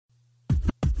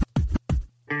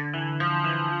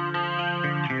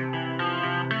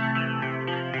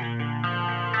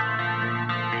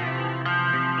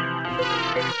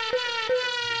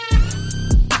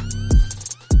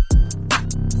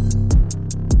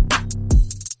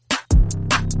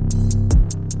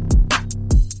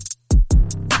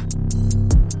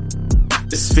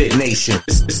Fit Nation.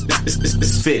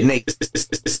 Fit Nation.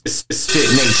 Fit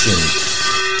Nation.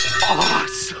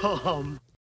 Awesome.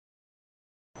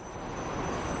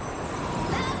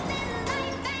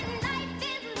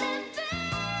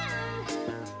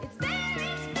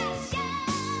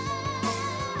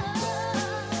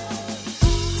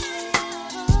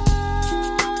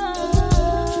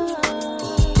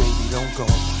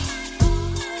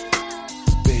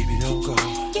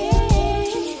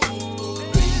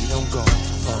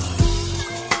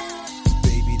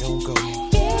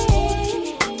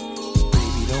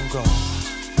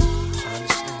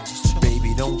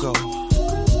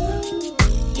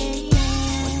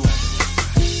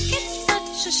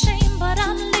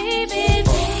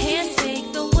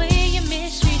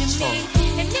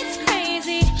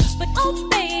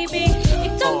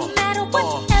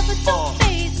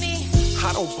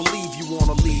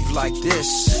 Like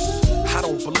this, I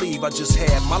don't believe I just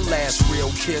had my last real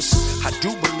kiss. I do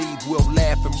believe we'll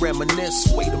laugh and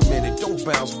reminisce. Wait a minute, don't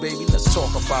bounce, baby, let's talk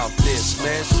about this,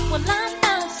 man. Well, I'm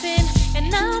bouncing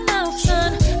and I'm out,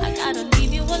 son. I gotta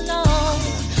leave you alone,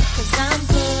 cause I'm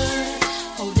good,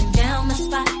 holding down the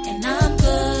spot, and I'm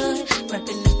good,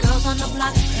 repping the girls on the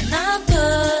block, and I'm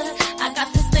good. I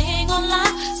got this thing on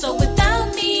lock, so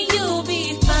without me you'll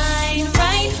be fine,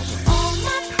 right? All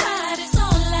my pride is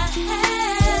all I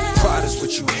have. Pride is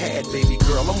what you had, baby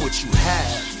girl, I'm what you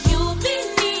have. You'll be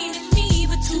needing me,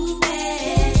 but too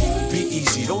bad. Be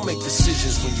easy, don't make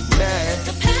decisions when you're mad.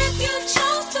 The path you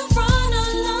chose to run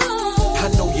alone, I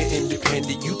know you're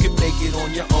independent, you can make it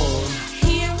on your own.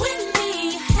 Here with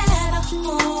me, you had a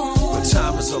home. But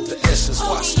time is of the essence,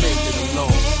 why spend it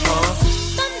alone, huh?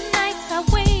 The nights I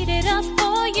waited up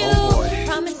for you,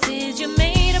 promises you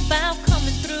made about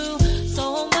coming through.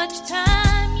 So much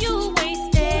time you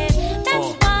wasted, that's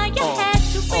why I had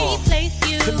to replace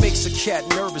you. It makes a cat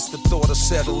nervous, the thought of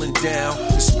settling down.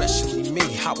 Especially me,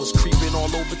 I was creeping all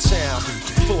over town.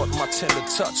 Thought my tender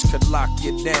touch could lock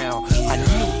you down. I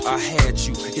knew I had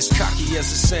you, as cocky as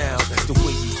it sounds. The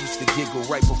way you used to giggle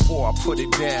right before I put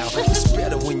it down. It's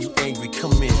better when you angry,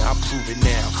 come in, I'll prove it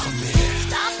now. Come in.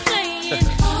 Stop playing,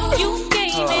 you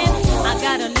gaming. I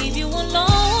gotta leave you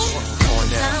alone,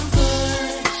 cause I'm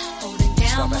good, holding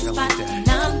down my spot, and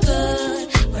I'm good,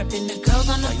 repping the girls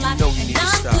on the block, and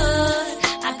I'm good.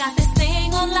 I got this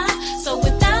thing on lock, so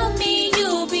without me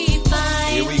you'll be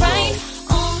fine, right?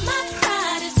 All my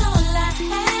pride is all I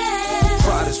have.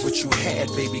 Pride is what you had,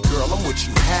 baby girl, I'm what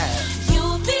you have.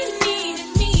 You'll be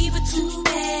needing me, but too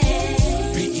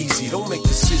bad. Be easy, don't make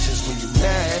decisions when you're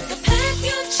mad. The path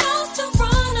you chose to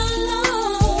run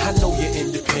alone, I know you're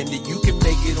independent, you can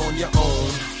make it on your own.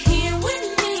 Here with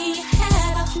me, you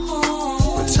had a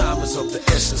home. But time is of the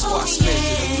essence, why spend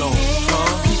it alone,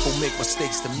 huh? People make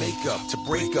mistakes to make up, to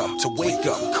break up, to wake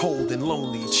up cold and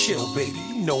lonely. Chill, baby,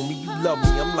 you know me, you love me,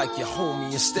 I'm like your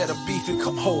homie. Instead of beefing,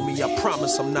 come home me. I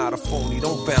promise I'm not a phony.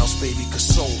 Don't bounce, baby,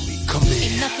 console me. Come in.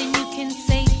 Ain't nothing you can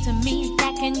say to me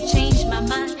that can change my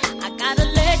mind. I gotta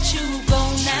let you go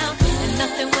now, and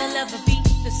nothing will ever be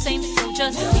the same. So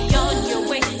just be on your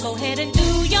way. Go ahead and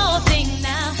do your thing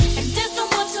now. And there's no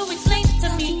one to explain to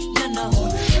me, you know.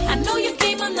 I know your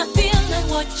game, I'm not feeling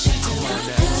what you do.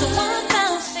 So I'm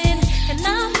bouncing and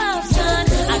I'm out, son.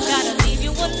 I gotta leave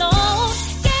you alone.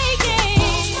 Yeah,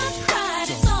 yeah. My pride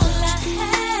is all I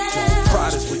have.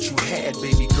 Pride is what you had,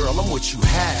 baby girl, I'm what you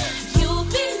have. You'll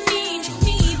be needing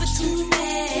me, but too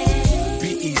bad. Be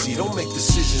easy, don't make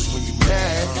decisions when you're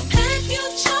mad. The path you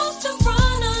chose to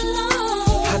run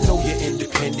alone, I know you're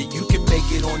independent, you can make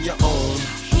it on your own.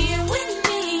 Here with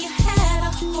me, you had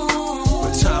a home.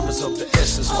 But time is of the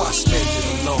essence, why spend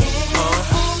it alone,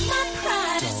 huh? All my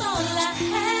pride is all I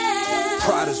have.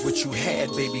 Pride is what you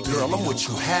had, baby girl, I'm what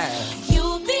you have.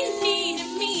 You'll be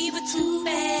needing me, but too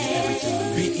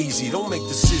bad. Be easy, don't make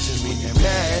decisions when you're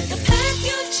mad. The path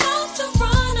you chose to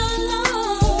run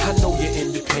alone, I know you're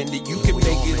independent, you can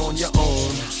make it on your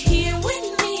own. Here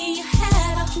with me, you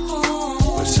had a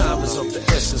home. But time is of the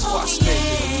essence, why spend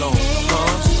it alone,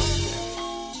 huh?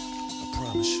 I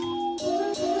promise you.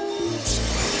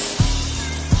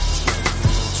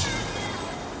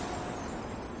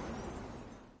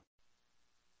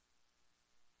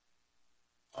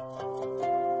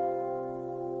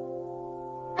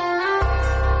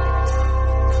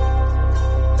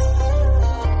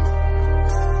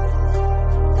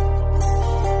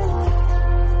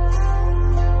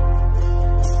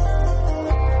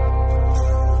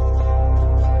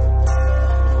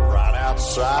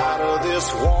 Outside of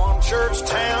this one church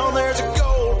town, there's a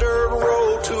gold dirt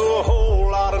road to a whole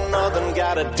lot of nothing.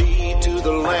 Got a deed to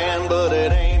the land, but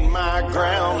it ain't my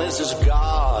ground. This is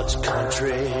God's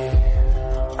country.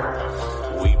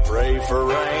 We pray pray for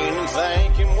rain and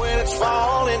thank him when it's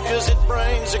falling, 'cause it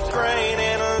brings a grain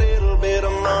and a little bit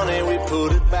of money. We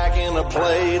put it back in a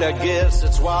plate. I guess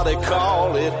that's why they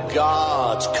call it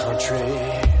God's country.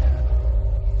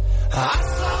 I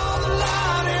saw the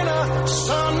light in a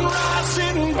sunrise,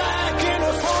 sitting back in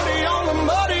a 40 on the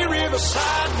muddy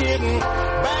riverside, getting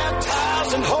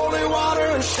baptized in holy water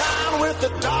and shine with the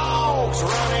dogs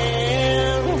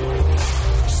running.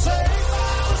 Saved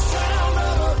by the sound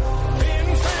of a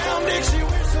pin-found Dixie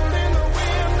whistle in the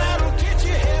wind that'll get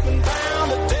you heaven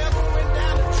bound. The devil went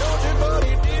down to Georgia, but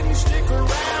he didn't stick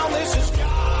around. This is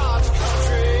God's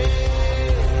country.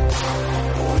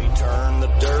 We turn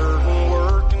the dirt and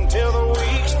work until the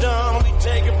week's done. We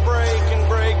take a break and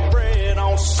break bread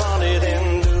on Sunday,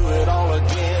 then do it all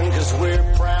again, 'cause we're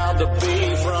proud to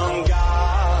be from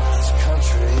God's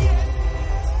country.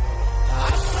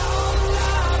 I saw the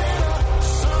light in a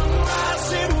sunrise,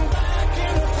 sitting back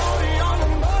in a 40 on the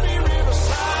muddy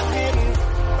riverside, getting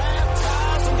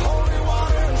baptized in holy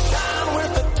water and shine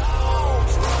with the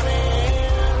dogs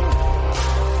running.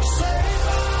 Saved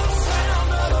by the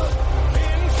sound of a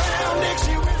pin-found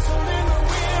Dixie whistle in the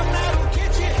wind that'll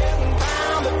get you heaven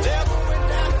bound. The devil went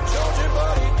down to Georgia,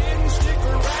 but he didn't stick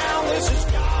around. This is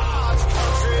God's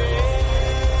country.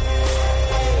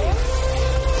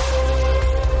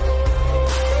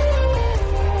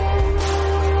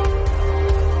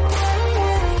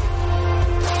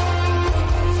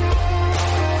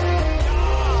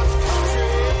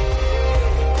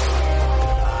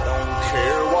 I don't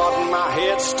care what my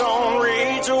headstone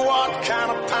reads or what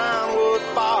kind of pine wood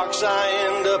box I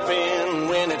end up in.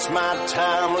 When it's my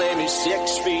time, lay me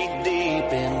 6 feet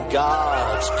deep in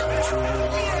God's country.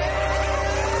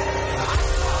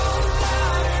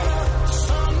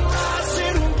 Sunrise,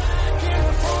 sitting back in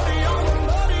a 40 on the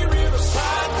muddy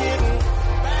riverside, getting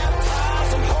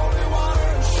baptized in holy water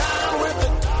and shine with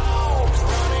the dogs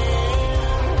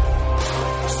running.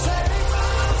 Saved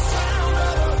by the sound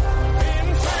of a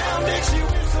pin-found Dixie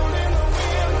whistle in the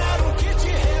wind that'll get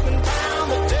you heaven bound.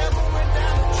 The devil went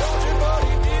down to Georgia, but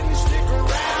he didn't stick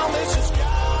around. This is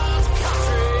God's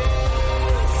country.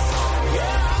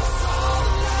 Yeah, I saw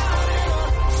the light in a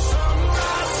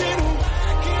sunrise, sitting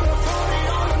back in a 40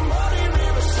 on the muddy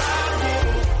riverside,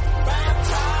 getting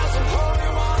baptized in holy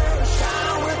water and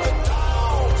shine with the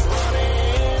dogs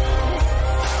running.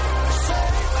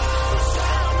 Saved by the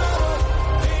sound of a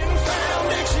pin-found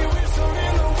Dixie whistle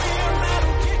in the wind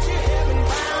that'll get you heaven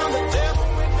bound. The devil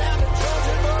went down to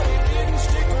Georgia, but he didn't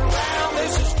stick around.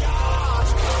 This is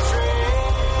God's country.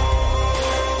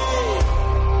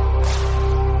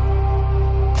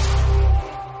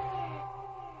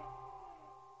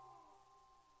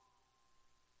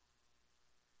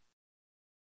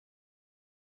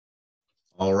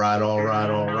 All right, all right,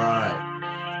 all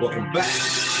right. Welcome back.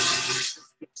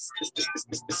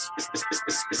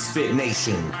 Fit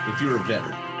Nation. If you're a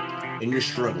veteran and you're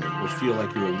struggling or feel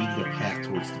like you're leading a path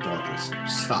towards the darkness,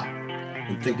 stop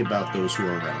and think about those who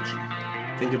are around you.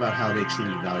 Think about how they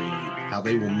truly value you, how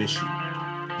they will miss you.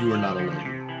 You are not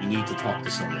alone. You need to talk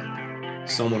to someone.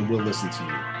 Someone will listen to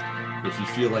you. If you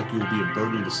feel like you will be a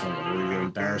burden to someone or you're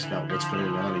embarrassed about what's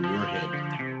going on in your head,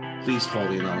 please call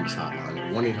the Anonymous Hotline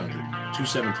at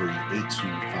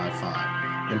 1-800-273-8255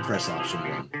 and press option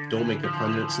 1. Don't make a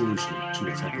permanent solution to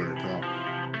a temporary problem.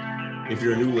 If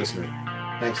you're a new listener,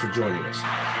 thanks for joining us.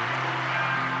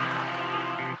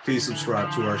 Please subscribe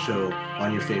to our show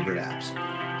on your favorite apps,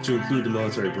 to include the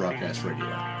Military Broadcast Radio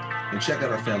app. And check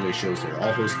out our family of shows there,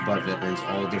 all hosted by veterans,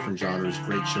 all different genres,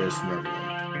 great shows from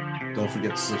everyone. Don't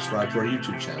forget to subscribe to our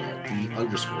YouTube channel at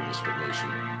 _Misfit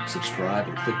Nation. Subscribe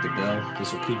and click the bell.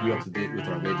 This will keep you up to date with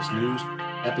our latest news,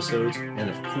 episodes, and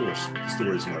of course, the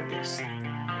stories of our guests.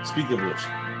 Speaking of which,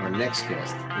 our next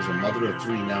guest is a mother of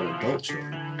 3 now adult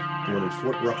children, born in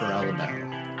Fort Rucker,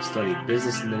 Alabama, studied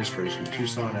business administration in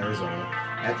Tucson, Arizona,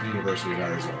 at the University of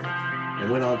Arizona, and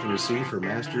went on to receive her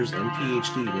master's and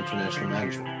PhD in international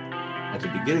management. At the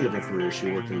beginning of her career,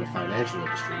 she worked in the financial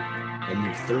industry and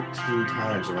moved 13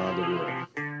 times around the world.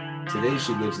 Today,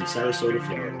 she lives in Sarasota,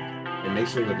 Florida, and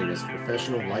makes her living as a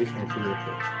professional life and career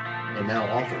coach, and now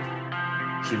author.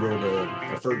 She wrote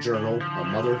a first journal, A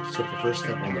Mother Took the First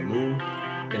Step on the Moon,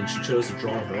 and she chose to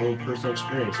draw on her own personal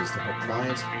experiences to help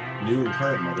clients, new and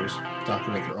current mothers,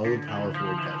 document their own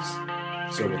powerful advice.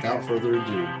 So without further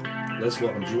ado, let's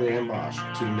welcome Julianne Bosch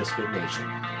to the Misfit Nation.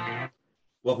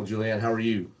 Welcome, Julianne. How are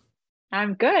you?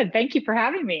 I'm good. Thank you for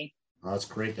having me. Oh, it's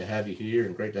great to have you here,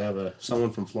 and great to have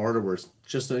someone from Florida where it's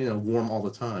just warm all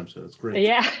the time. So it's great.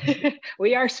 Yeah,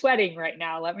 we are sweating right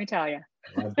now. Let me tell you.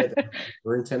 I bet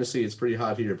we're in Tennessee. It's pretty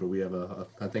hot here, but we have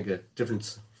I think a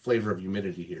different flavor of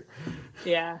humidity here.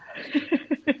 Yeah.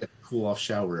 cool off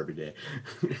shower every day.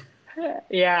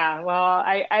 Yeah, well,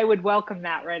 I would welcome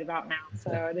that right about now.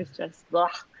 So it is just, ugh.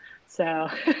 So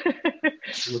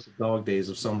With the dog days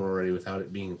of summer already without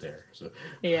it being there. So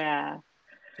yeah.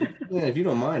 yeah, if you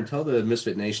don't mind, tell the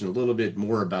Misfit Nation a little bit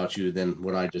more about you than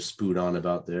what I just spewed on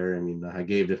about there. I mean, I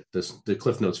gave the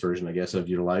Cliff Notes version, I guess, of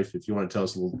your life. If you want to tell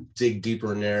us a little, dig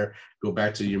deeper in there, go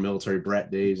back to your military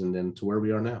brat days and then to where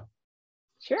we are now.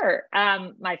 Sure.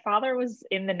 My father was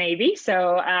in the Navy,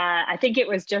 so I think it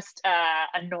was just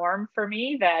a norm for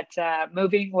me that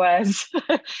moving was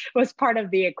was part of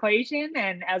the equation.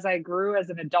 And as I grew as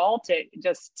an adult, it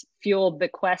just fueled the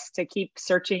quest to keep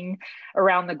searching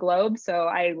around the globe. So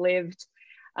I lived,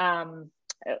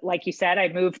 like you said, I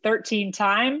moved 13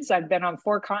 times. I've been on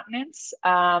 4 continents.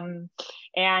 And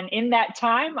in that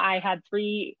time, I had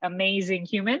 3 amazing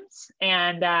humans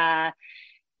and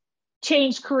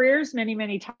changed careers many,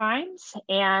 many times.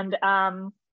 And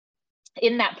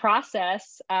in that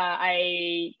process,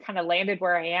 I kind of landed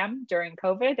where I am during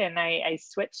COVID, and I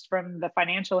switched from the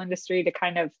financial industry to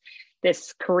kind of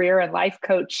this career and life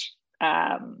coach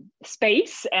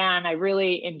space. And I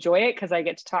really enjoy it because I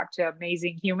get to talk to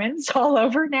amazing humans all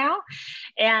over now.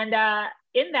 And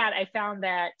in that, I found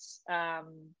that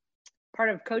part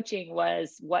of coaching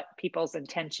was what people's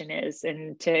intention is.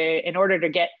 And in order to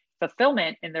get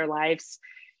fulfillment in their lives,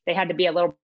 they had to be a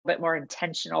little bit more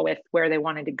intentional with where they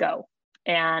wanted to go.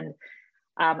 And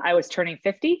I was turning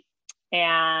 50,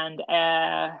 and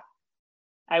I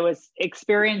was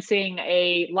experiencing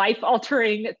a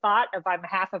life-altering thought of I'm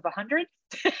half of 100.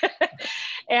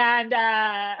 And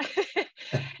and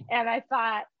I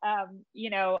thought,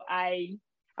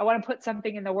 I want to put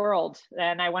something in the world,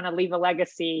 and I want to leave a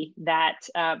legacy that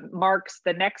marks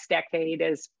the next decade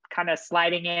as kind of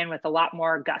sliding in with a lot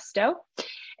more gusto.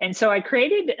 And so I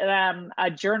created a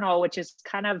journal, which is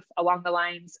kind of along the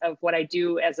lines of what I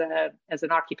do as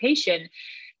an occupation,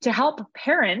 to help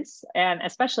parents and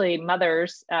especially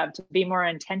mothers to be more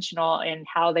intentional in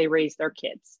how they raise their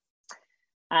kids.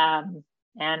 And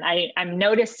I'm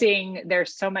noticing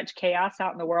there's so much chaos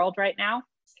out in the world right now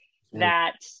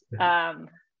that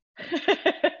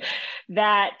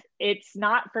that it's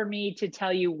not for me to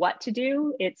tell you what to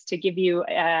do. It's to give you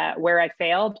where I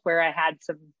failed, where I had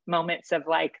some moments of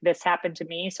like, this happened to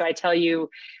me. So I tell you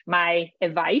my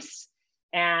advice,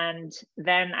 and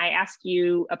then I ask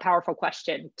you a powerful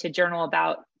question to journal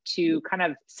about, to kind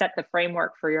of set the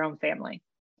framework for your own family.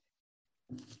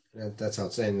 That's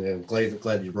outstanding. I'm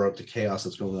glad you brought up the chaos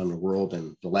that's going on in the world.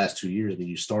 And the last 2 years that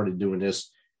you started doing this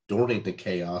during the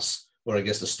chaos, or I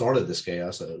guess the start of this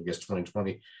chaos, I guess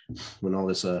 2020, when all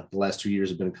this, the last 2 years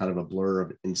have been kind of a blur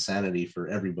of insanity for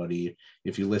everybody.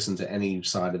 If you listen to any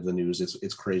side of the news,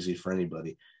 it's crazy for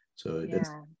anybody. So yeah.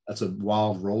 That's a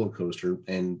wild roller coaster.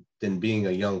 And then being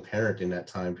a young parent in that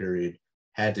time period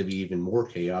had to be even more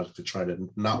chaotic to try to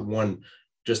not one,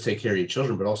 just take care of your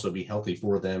children, but also be healthy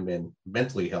for them and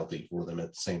mentally healthy for them at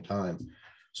the same time.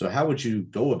 So how would you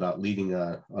go about leading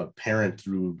a parent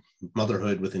through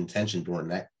motherhood with intention during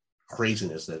that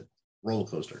craziness, that roller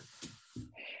coaster?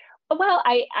 Well,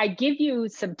 I give you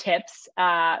some tips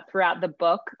throughout the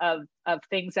book of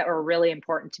things that were really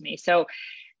important to me. So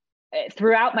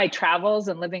throughout my travels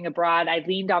and living abroad, I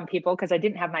leaned on people because I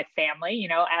didn't have my family,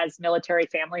 as military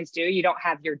families do. You don't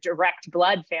have your direct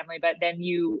blood family, but then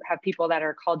you have people that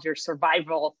are called your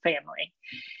survival family.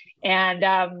 And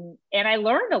I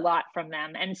learned a lot from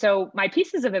them. And so my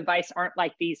pieces of advice aren't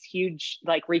like these huge,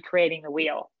 like recreating the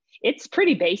wheel. It's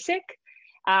pretty basic.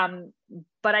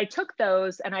 But I took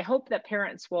those, and I hope that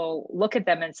parents will look at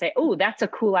them and say, oh, that's a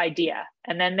cool idea.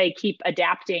 And then they keep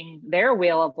adapting their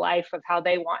wheel of life of how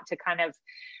they want to kind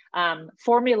of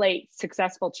formulate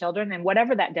successful children, and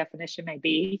whatever that definition may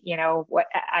be. What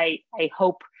I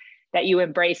hope that you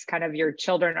embrace kind of your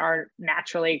children are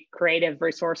naturally creative,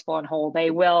 resourceful, and whole.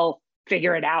 They will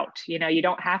figure it out. You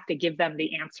don't have to give them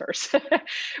the answers.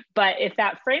 But if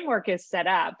that framework is set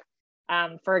up,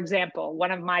 for example,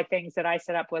 one of my things that I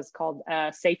set up was called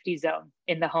a safety zone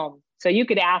in the home. So you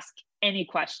could ask any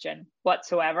question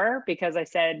whatsoever, because I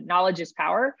said knowledge is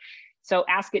power. So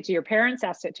ask it to your parents,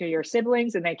 ask it to your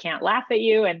siblings, and they can't laugh at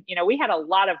you. And, we had a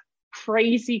lot of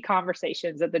crazy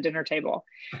conversations at the dinner table.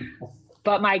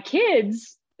 But my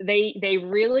kids, they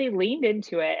really leaned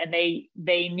into it, and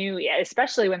they knew,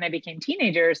 especially when they became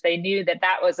teenagers, they knew that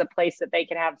was a place that they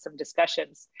could have some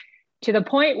discussions, to the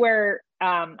point where,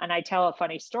 and I tell a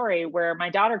funny story where my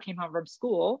daughter came home from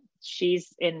school.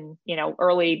 She's in,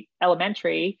 early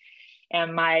elementary,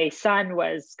 and my son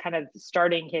was kind of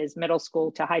starting his middle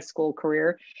school to high school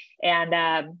career.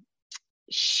 And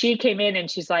she came in and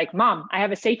she's like, Mom, I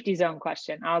have a safety zone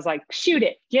question. I was like, shoot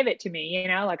it, give it to me, you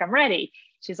know, like I'm ready.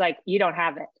 She's like, you don't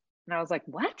have it. And I was like,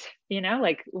 what? You know,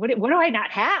 like, what do I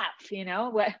not have? You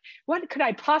know, what could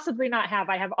I possibly not have?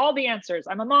 I have all the answers.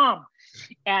 I'm a mom.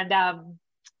 And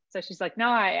so she's like, no,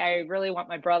 I really want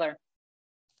my brother.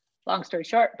 Long story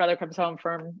short, brother comes home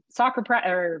from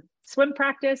swim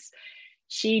practice.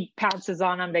 She pounces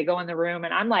on him. They go in the room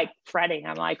and I'm like fretting.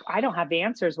 I'm like, I don't have the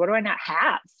answers. What do I not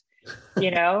have?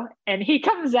 You know? And he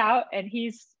comes out and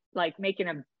he's like making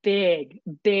a big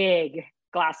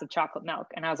glass of chocolate milk.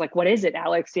 And I was like, what is it,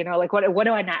 Alex? You know, like, what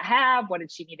do I not have? What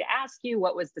did she need to ask you?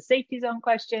 What was the safety zone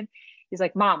question? He's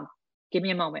like, Mom, give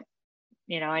me a moment.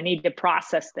 You know, I need to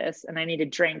process this and I need to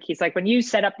drink. He's like, when you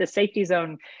set up the safety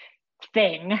zone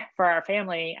thing for our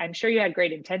family, I'm sure you had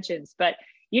great intentions, but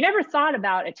you never thought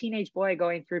about a teenage boy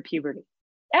going through puberty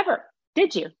ever,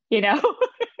 did you? You know?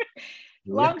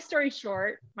 Yeah. Long story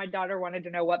short, my daughter wanted to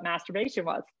know what masturbation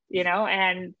was, you know,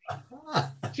 and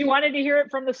she wanted to hear it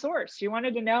from the source. She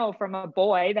wanted to know from a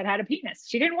boy that had a penis.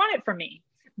 She didn't want it from me,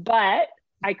 but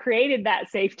I created that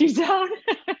safety zone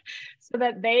so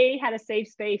that they had a safe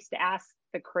space to ask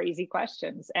the crazy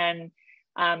questions. And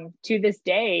to this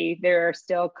day, there are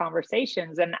still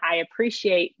conversations, and I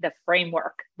appreciate the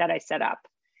framework that I set up.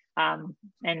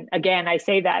 And again, I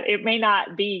say that it may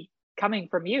not be coming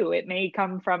from you. It may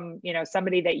come from, you know,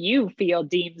 somebody that you feel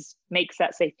deems makes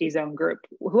that safety zone group,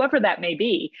 whoever that may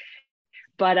be.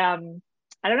 But I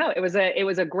don't know. It was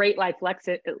a great life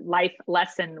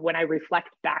lesson when I reflect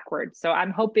backwards. So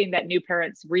I'm hoping that new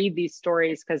parents read these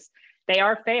stories because they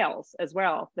are fails as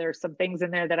well. There's some things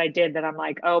in there that I did that I'm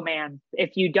like, oh man,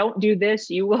 if you don't do this,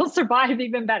 you will survive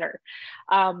even better.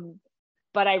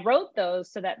 But I wrote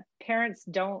those so that parents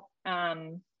don't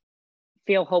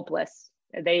feel hopeless.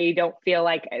 They don't feel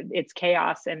like it's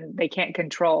chaos and they can't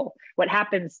control. What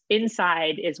happens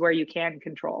inside is where you can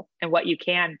control and what you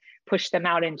can push them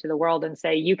out into the world and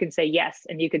say, you can say yes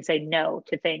and you can say no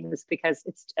to things because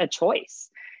it's a choice,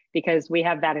 because we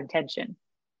have that intention.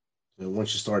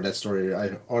 Once you started that story,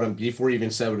 Autumn, before you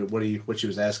even said what she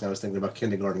was asking, I was thinking about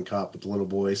Kindergarten Cop with the little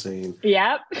boy saying,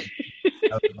 yep.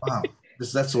 Wow,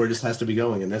 that's where this has to be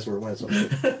going. And that's where it went. So.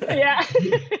 Yeah.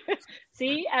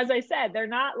 See, as I said, they're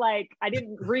not like, I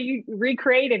didn't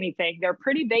recreate anything. They're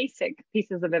pretty basic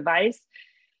pieces of advice,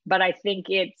 but I think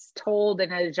it's told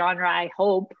in a genre. I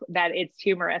hope that it's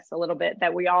humorous a little bit,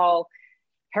 that we all,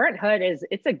 parenthood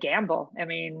it's a gamble. I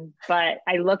mean, but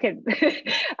I look at,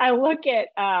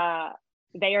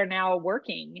 they are now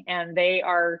working and they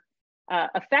are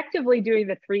effectively doing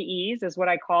the 3 E's is what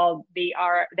I call they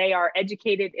are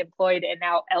educated, employed, and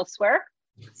now elsewhere.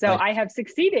 So right. I have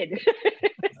succeeded.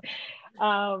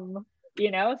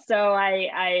 You know, so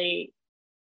I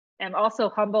am also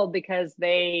humbled because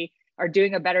they are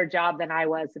doing a better job than I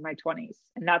was in my 20s.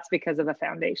 And that's because of a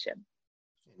foundation.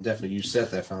 Definitely. You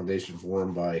set that foundation for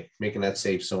them by making that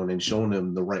safe zone and showing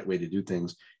them the right way to do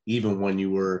things, even when you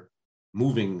were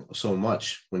moving so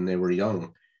much when they were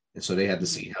young. And so they had to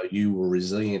see how you were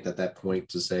resilient at that point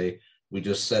to say, we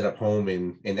just set up home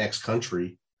in X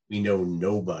country. We know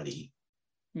nobody.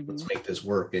 Let's make this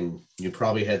work. And you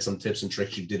probably had some tips and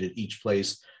tricks you did at each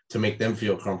place to make them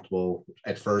feel comfortable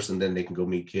at first, and then they can go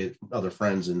meet other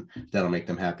friends, and that'll make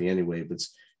them happy anyway. But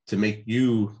to make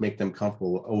them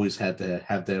comfortable, always had to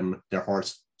have their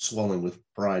hearts swelling with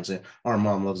pride, saying, our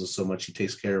mom loves us so much, she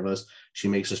takes care of us, she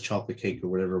makes us chocolate cake or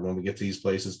whatever when we get to these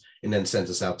places, and then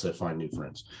sends us out to find new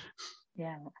friends.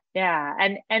 Yeah.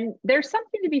 And there's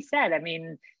something to be said. I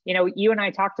mean, you know, you and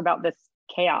I talked about this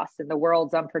chaos and the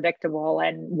world's unpredictable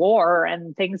and war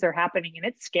and things are happening and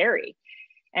it's scary.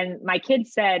 And my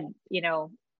kids said, you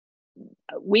know,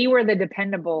 we were the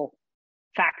dependable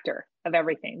factor of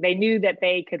everything. They knew that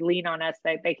they could lean on us,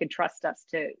 that they could trust us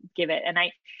to give it. And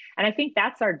I think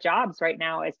that's our jobs right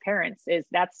now as parents, is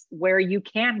that's where you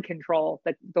can control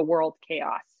the world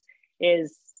chaos,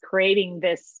 is creating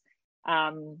this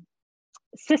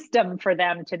system for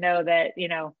them to know that, you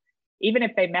know, even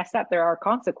if they mess up, there are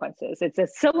consequences. It's a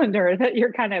cylinder that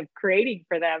you're kind of creating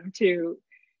for them to, you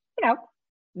know,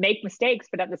 make mistakes,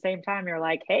 but at the same time, you're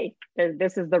like, hey,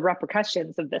 this is the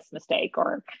repercussions of this mistake,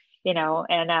 or, you know,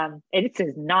 and it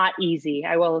is not easy.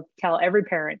 I will tell every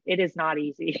parent, it is not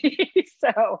easy.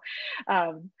 So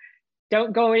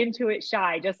don't go into it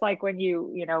shy. Just like when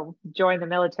you know, join the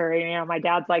military, you know, my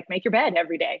dad's like, make your bed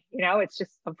every day. You know, it's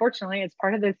just, unfortunately, it's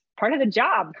part of the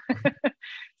job.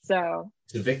 So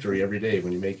it's a victory every day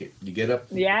when you make it. You get up.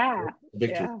 Yeah.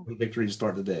 Victory to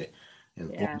start the day. And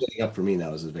getting up for me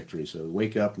now is a victory. So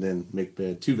wake up and then make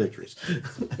bed, 2 victories.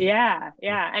 Yeah.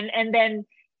 And then,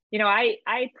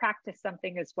 I practice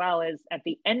something as well as at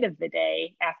the end of the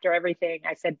day, after everything,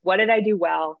 I said, what did I do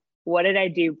well? What did I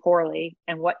do poorly?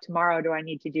 And what tomorrow do I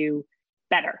need to do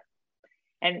better?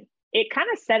 And it kind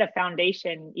of set a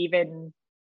foundation even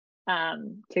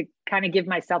to kind of give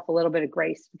myself a little bit of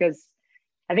grace, because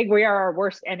I think we are our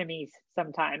worst enemies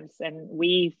sometimes, and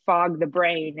we fog the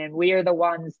brain, and we are the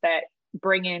ones that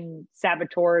bring in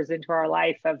saboteurs into our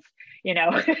life of,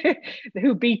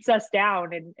 who beats us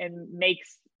down and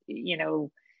makes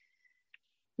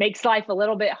life a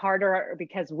little bit harder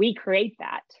because we create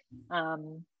that.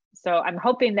 So I'm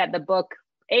hoping that the book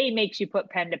makes you put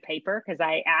pen to paper, because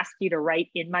I asked you to write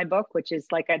in my book, which is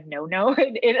like a no-no.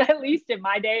 At least in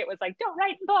my day, it was like, don't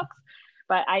write in books.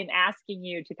 But I'm asking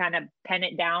you to kind of pen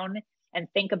it down and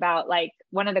think about, like,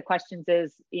 one of the questions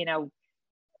is,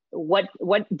 what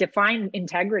define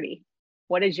integrity?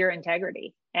 What is your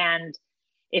integrity? And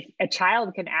if a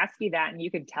child can ask you that, and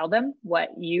you can tell them what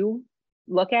you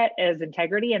look at as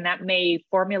integrity, and that may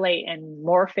formulate and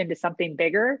morph into something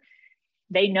bigger,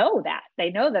 they know that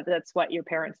that's what your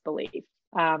parents believe.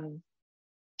 And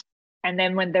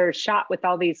then when they're shot with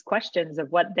all these questions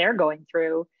of what they're going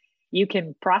through, you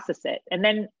can process it. And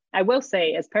then I will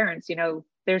say, as parents,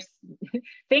 there's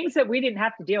things that we didn't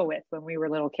have to deal with when we were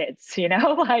little kids,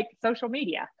 like social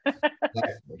media.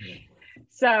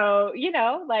 So,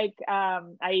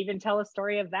 I even tell a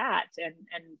story of that. And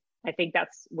I think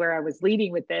that's where I was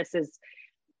leading with this, is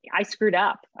I screwed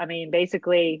up. I mean,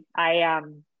 basically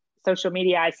social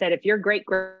media, I said, if your great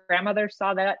grandmother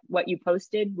saw what you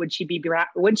posted, would she be proud?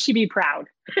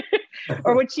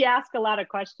 Or would she ask a lot of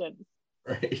questions?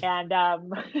 Right. And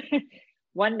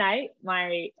one night,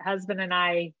 my husband and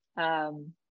I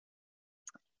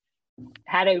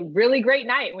had a really great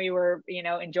night. We were,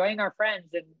 enjoying our friends,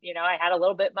 and, I had a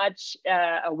little bit much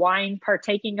wine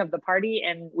partaking of the party,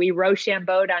 and we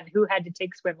Rochambeaued on who had to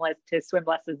take swim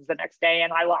lessons the next day,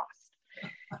 and I lost.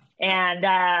 And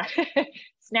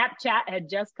Snapchat had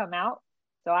just come out,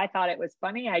 so I thought it was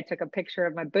funny. I took a picture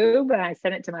of my boob and I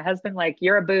sent it to my husband, like,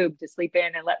 you're a boob to sleep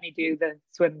in and let me do the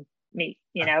swim meet,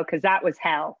 because that was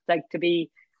hell, like, to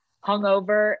be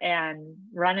hungover and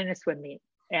running a swim meet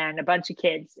and a bunch of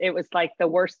kids. It was like the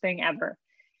worst thing ever.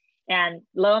 And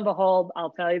lo and behold, I'll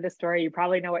tell you the story. You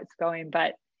probably know where it's going,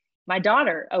 but my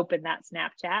daughter opened that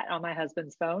Snapchat on my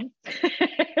husband's phone.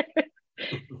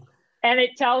 And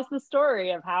it tells the story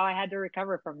of how I had to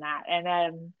recover from that. And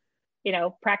then,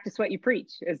 practice what you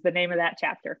preach is the name of that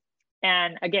chapter.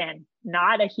 And again,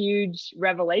 not a huge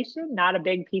revelation, not a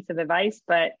big piece of advice,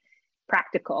 but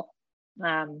practical.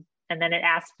 And then it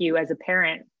asks you as a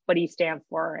parent, what do you stand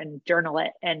for, and journal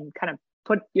it and kind of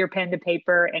put your pen to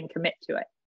paper and commit to it.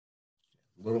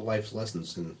 Little life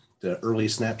lessons in the early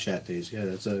Snapchat days. Yeah,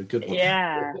 that's a good one.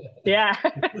 Yeah.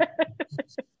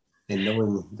 And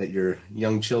knowing that your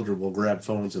young children will grab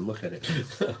phones and look at it.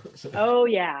 Oh,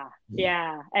 yeah.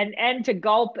 And to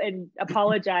gulp and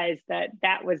apologize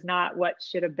that was not what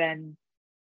should have been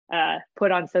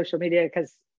put on social media,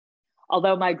 because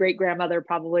although my great grandmother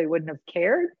probably wouldn't have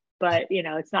cared, but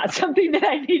it's not something that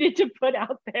I needed to put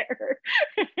out there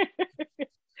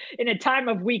in a time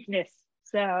of weakness.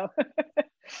 So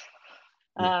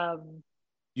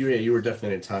you were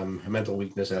definitely in a time of mental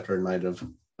weakness after a night of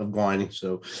wine,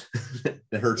 so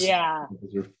it hurts. Yeah,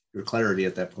 your clarity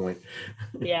at that point.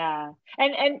 Yeah,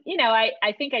 and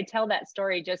I think I tell that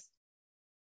story just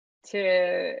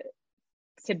to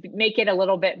make it a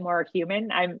little bit more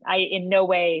human. I in no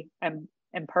way am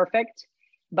perfect,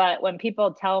 but when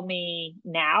people tell me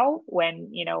now,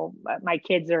 when my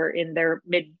kids are in their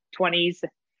mid-20s,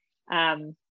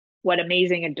 what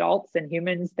amazing adults and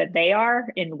humans that they are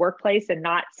in workplace and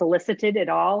not solicited at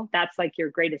all, that's like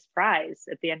your greatest prize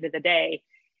at the end of the day.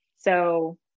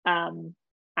 So I'm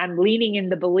leaning in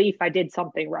the belief I did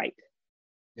something right.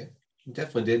 Yeah, you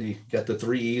definitely did. You got the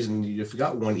 3 E's and you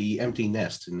forgot one E, empty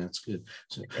nest, and that's good.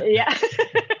 So. Yeah.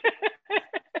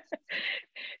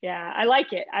 Yeah, I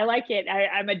like it.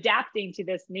 I'm adapting to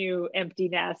this new empty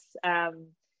nest.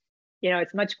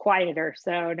 It's much quieter.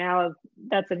 So now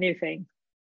that's a new thing.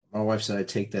 My wife said I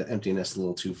take that empty nest a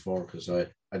little too far, because I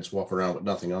just walk around with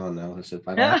nothing on now. I said, if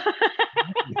I don't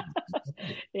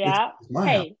yeah. it's my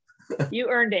hey, house. You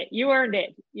earned it.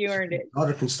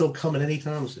 Daughter can still come at any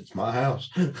time. It's my house.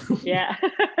 Yeah.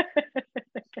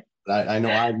 I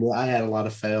know I had a lot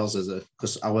of fails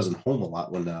because I wasn't home a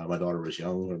lot when my daughter was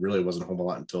young. I really wasn't home a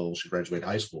lot until she graduated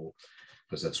high school,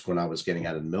 because that's when I was getting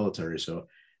out of the military. So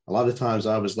a lot of times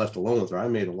I was left alone with her. I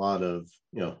made a lot of,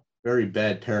 very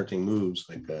bad parenting moves,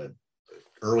 like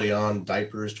early on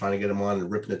diapers, trying to get them on and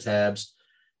ripping the tabs,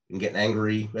 and getting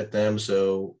angry at them.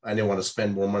 So I didn't want to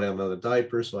spend more money on another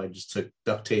diaper. So I just took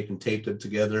duct tape and taped it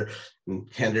together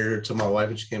and handed her to my wife.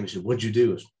 And she came and she said, "What'd you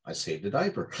do?" I saved the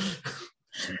diaper.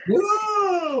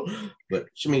 No, but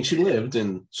I mean, she lived,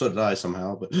 and so did I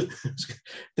somehow. But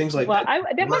things like well,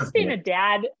 that. that must be in a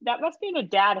dad. That must be in a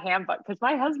dad handbook, because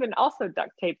my husband also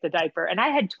duct taped the diaper, and I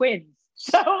had twins.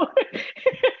 So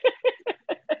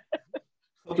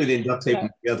Hopefully, they didn't duct tape them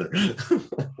together.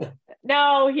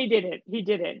 no, he didn't. He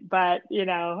didn't. But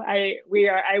I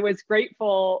was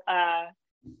grateful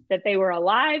that they were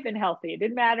alive and healthy. It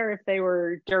didn't matter if they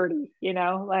were dirty,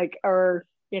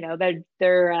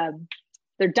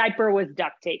 their diaper was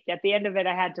duct taped. At the end of it,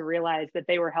 I had to realize that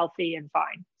they were healthy and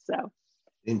fine. So,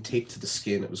 and taped to the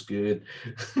skin, it was good.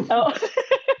 Oh,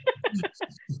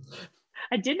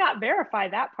 I did not verify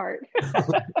that part.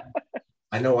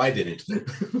 I know I didn't.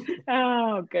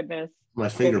 Oh, goodness. My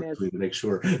finger to make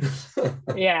sure.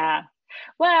 Yeah.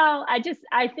 Well, I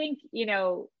think,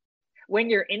 when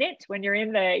you're in it, when you're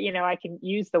in the, I can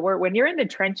use the word, when you're in the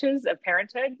trenches of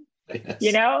parenthood,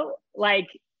 Yes.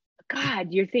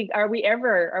 God, you think, are we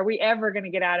ever going to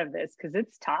get out of this? Because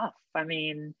it's tough. I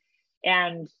mean,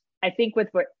 and I think with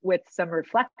some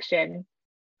reflection,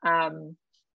 I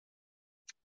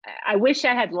wish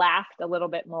I had laughed a little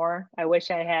bit more. I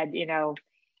wish I had,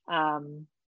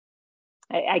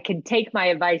 I can take my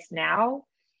advice now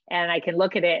and I can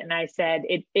look at it and I said,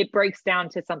 it breaks down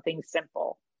to something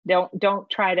simple. Don't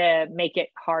try to make it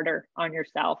harder on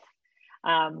yourself.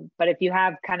 But if you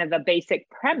have kind of a basic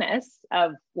premise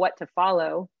of what to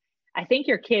follow, I think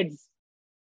your kids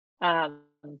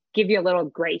give you a little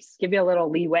grace, give you a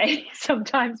little leeway.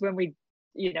 Sometimes when we,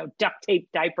 duct tape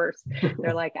diapers,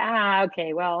 they're like,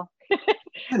 okay, well,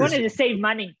 I wanted to save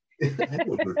money. That's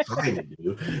what we're trying to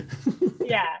do.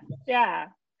 Yeah.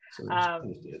 So I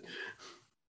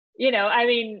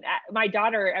mean, my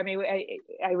daughter, I mean,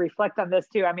 I reflect on this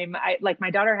too. I mean, my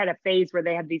daughter had a phase where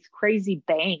they had these crazy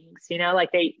bangs,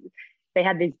 like they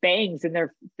had these bangs in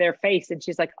their face. And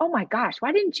she's like, "Oh my gosh,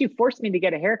 why didn't you force me to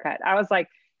get a haircut?" I was like,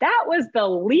 that was the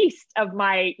least of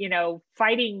my,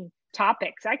 fighting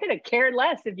topics. I could have cared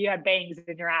less if you had bangs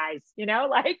in your eyes,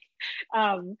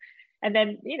 and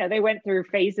then, they went through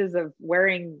phases of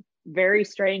wearing very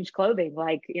strange clothing.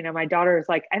 Like, my daughter is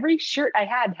like, every shirt I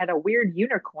had a weird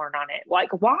unicorn on it.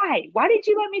 Like, why did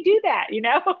you let me do that?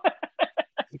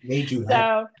 it made you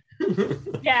so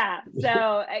yeah.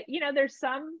 So,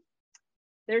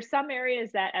 there's some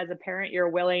areas that as a parent, you're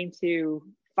willing to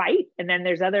fight. And then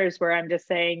there's others where I'm just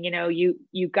saying,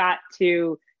 you got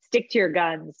to stick to your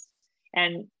guns.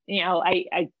 And,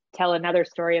 I tell another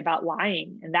story about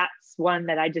lying. And that's one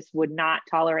that I just would not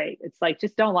tolerate. It's like,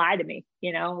 just don't lie to me,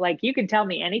 like you can tell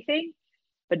me anything,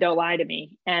 but don't lie to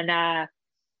me. And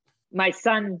my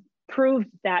son proved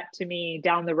that to me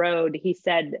down the road. He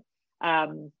said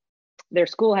their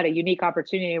school had a unique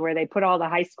opportunity where they put all the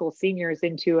high school seniors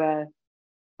into a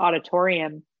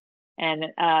auditorium, and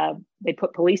they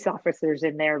put police officers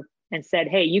in there and said,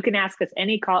 "Hey, you can ask us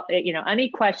any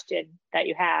question that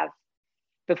you have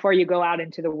before you go out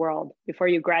into the world, before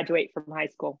you graduate from high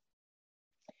school."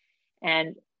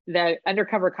 And the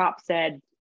undercover cop said,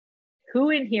 "Who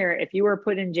in here, if you were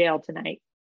put in jail tonight,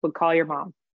 would call your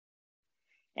mom?"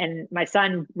 And my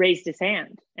son raised his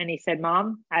hand and he said,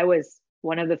 "Mom, I was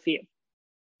one of the few."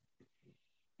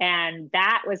 And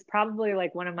that was probably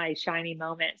like one of my shining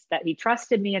moments, that he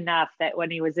trusted me enough that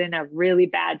when he was in a really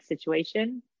bad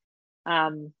situation,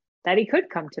 that he could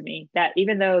come to me, that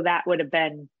even though that would have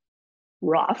been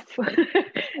rough,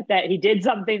 that he did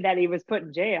something, that he was put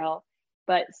in jail,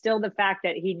 but still the fact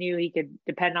that he knew he could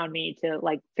depend on me to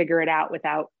figure it out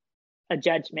without a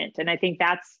judgment. And I think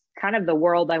that's kind of the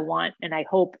world I want, and I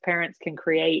hope parents can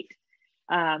create,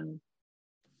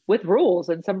 with rules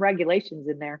and some regulations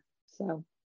in there. So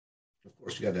of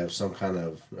course, you got to have some kind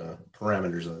of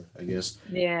parameters, I guess.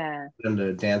 Yeah. And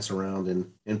to dance around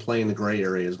and play in the gray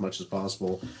area as much as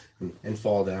possible, and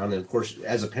fall down. And of course,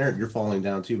 as a parent, you're falling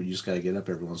down too, but you just got to get up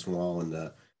every once in a while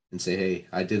and say, "Hey,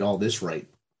 I did all this right.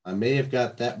 I may have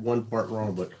got that one part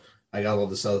wrong, but I got all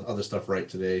this other stuff right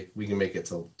today. We can make it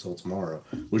till tomorrow."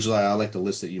 Which is why I like the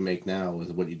list that you make now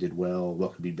with what you did well,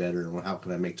 what could be better, and how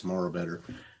can I make tomorrow better.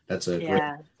 That's a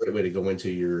great way to go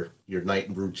into your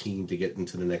night routine to get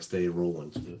into the next day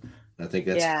rolling. So I think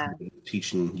that's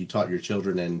teaching. You taught your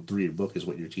children, and through your book is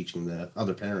what you're teaching the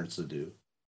other parents to do.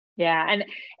 Yeah,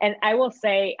 and I will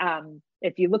say,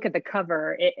 if you look at the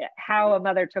cover, How a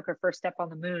Mother Took Her First Step on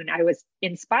the Moon, I was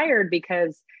inspired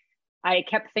because I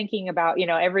kept thinking about,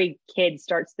 every kid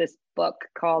starts this book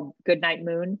called Goodnight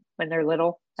Moon when they're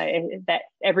little. That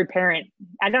every parent,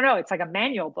 I don't know, it's like a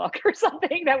manual book or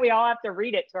something that we all have to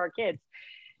read it to our kids.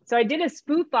 So I did a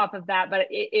spoof off of that, but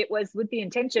it was with the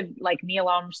intention, like Neil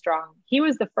Armstrong. He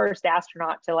was the first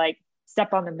astronaut to like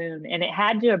step on the moon, and it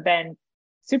had to have been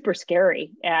super scary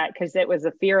because it was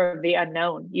a fear of the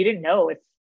unknown. You didn't know if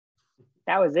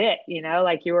that was it,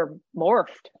 like you were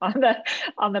morphed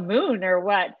on the moon or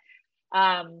what.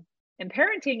 And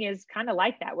parenting is kind of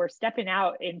like that. We're stepping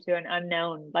out into an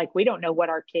unknown. Like, we don't know what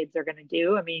our kids are going to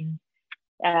do. I mean,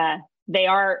 they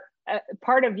are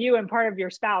part of you and part of your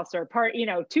spouse, or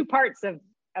two parts of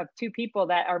two people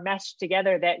that are meshed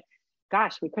together that,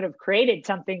 gosh, we could have created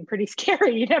something pretty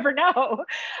scary. You never know.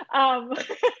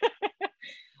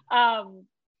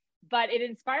 But it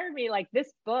inspired me. Like,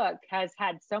 this book has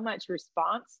had so much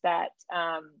response that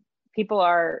people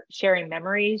are sharing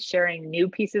memories, sharing new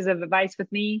pieces of advice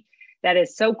with me. That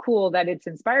is so cool that it's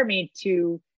inspired me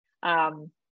to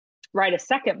write a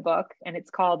second book, and it's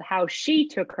called How She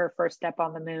Took Her First Step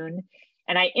on the Moon.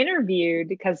 And I interviewed,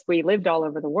 because we lived all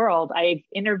over the world, I've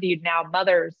interviewed now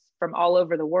mothers from all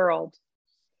over the world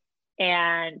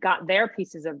and got their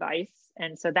pieces of advice.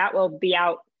 And so that will be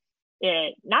out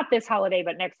not this holiday,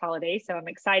 but next holiday. So I'm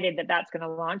excited that that's going to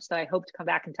launch. So I hope to come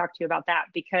back and talk to you about that,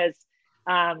 because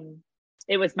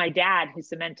it was my dad who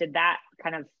cemented that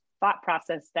kind of thought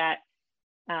process. That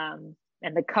and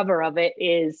the cover of it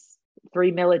is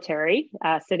 3 military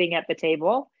sitting at the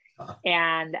table,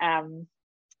 and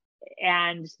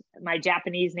my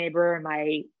Japanese neighbor and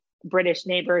my British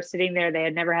neighbor sitting there. They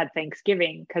had never had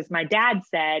Thanksgiving, because my dad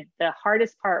said the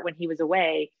hardest part when he was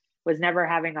away was never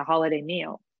having a holiday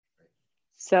meal.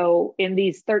 So in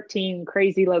these 13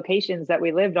 crazy locations that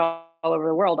we lived all over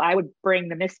the world, I would bring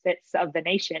the misfits of the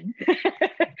nation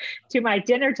to my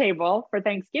dinner table for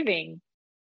Thanksgiving.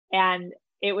 And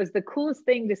it was the coolest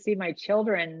thing to see my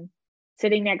children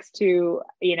sitting next to,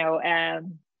 a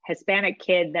Hispanic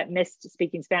kid that missed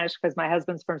speaking Spanish because my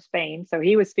husband's from Spain. So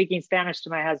he was speaking Spanish to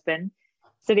my husband,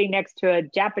 sitting next to a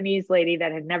Japanese lady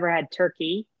that had never had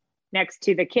turkey, next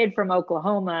to the kid from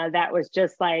Oklahoma that was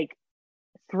just like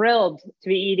thrilled to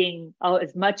be eating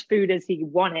as much food as he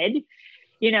wanted,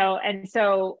 and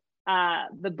so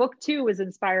the book too was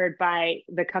inspired by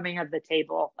the coming of the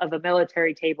table, of a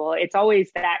military table. It's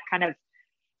always that kind of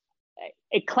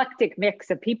eclectic mix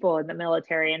of people in the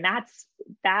military, and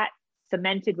that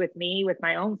cemented with me, with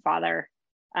my own father,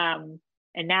 and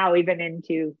now even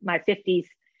into my 50s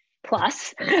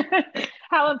plus,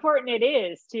 how important it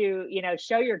is to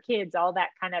show your kids all that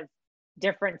kind of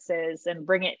differences and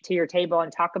bring it to your table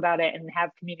and talk about it and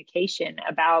have communication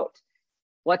about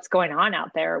what's going on out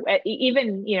there.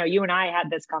 Even, you and I had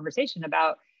this conversation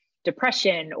about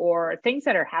depression or things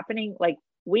that are happening. Like,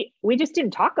 we just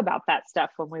didn't talk about that stuff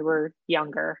when we were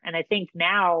younger. And I think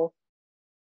now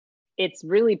it's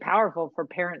really powerful for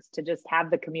parents to just have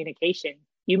the communication.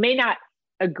 You may not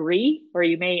agree, or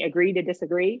you may agree to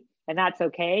disagree, and that's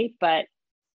okay. But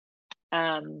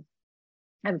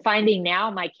I'm finding now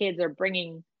my kids are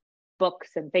bringing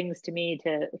books and things to me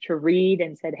to read,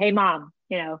 and said, "Hey, Mom,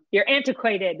 you're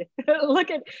antiquated.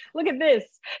 look at this."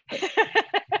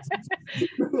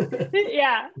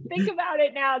 Yeah, think about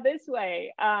it now this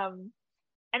way.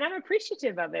 And I'm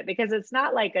appreciative of it, because it's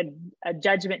not like a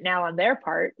judgment now on their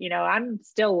part. I'm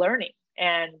still learning,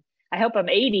 and I hope I'm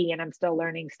 80 and I'm still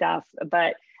learning stuff.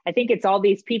 But I think it's all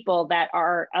these people that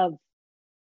are of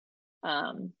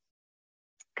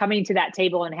coming to that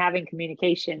table and having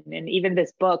communication. And even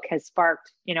this book has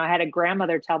sparked, I had a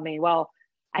grandmother tell me, "Well,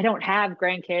 I don't have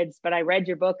grandkids, but I read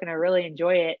your book and I really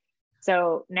enjoy it."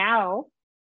 So now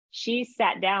she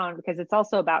sat down, because it's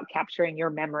also about capturing your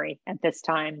memory at this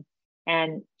time.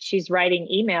 And she's writing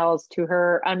emails to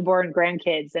her unborn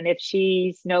grandkids. And if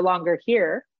she's no longer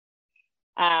here,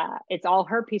 it's all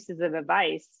her pieces of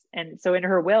advice. And so in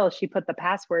her will, she put the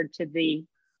password to the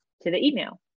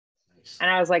email.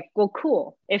 And I was like, well,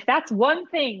 cool. If that's one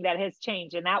thing that has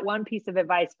changed, and that one piece of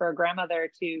advice for a grandmother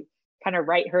to kind of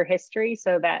write her history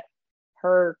so that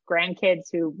her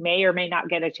grandkids who may or may not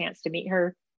get a chance to meet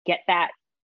her get that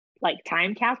like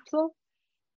time capsule,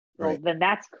 well, then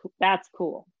that's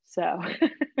cool. So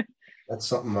that's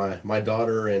something my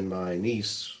daughter and my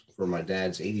niece, for my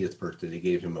dad's 80th birthday, they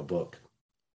gave him a book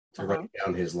to write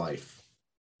down his life,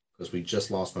 because we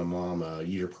just lost my mom a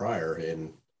year prior,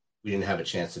 and we didn't have a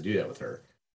chance to do that with her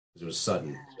because it was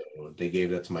sudden. So they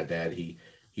gave that to my dad. He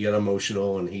got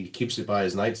emotional, and he keeps it by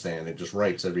his nightstand and just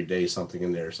writes every day something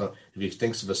in there. So if he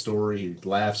thinks of a story, he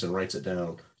laughs and writes it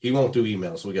down. He won't do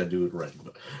emails, so we got to do it right.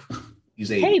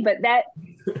 Hey, but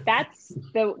that's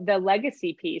the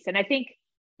legacy piece. And I think,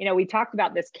 we talked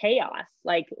about this chaos,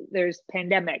 like there's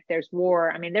pandemic, there's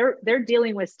war. I mean, they're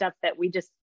dealing with stuff that we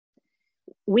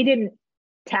didn't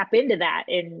tap into that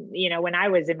when I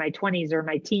was in my 20s or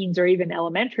my teens or even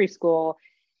elementary school.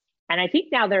 And I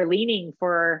think now they're leaning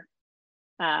for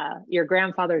your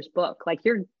grandfather's book. Like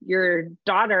your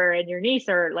daughter and your niece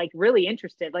are like really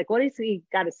interested. Like, what has he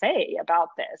got to say about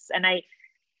this? And I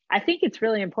think it's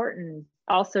really important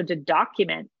also to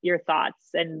document your thoughts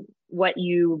and what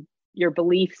your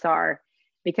beliefs are,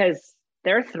 because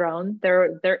they're thrown,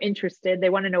 they're interested. They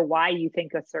want to know why you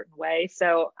think a certain way.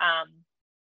 So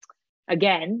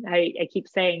again, I keep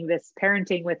saying this,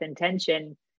 parenting with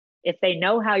intention. If they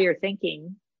know how you're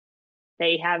thinking,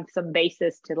 they have some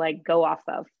basis to like go off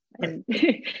of. And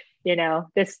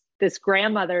this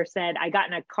grandmother said, I got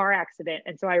in a car accident,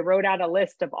 and so I wrote out a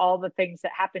list of all the things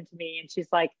that happened to me. And she's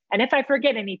like, and if I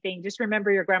forget anything, just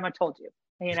remember your grandma told you.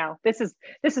 This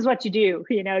is what you do.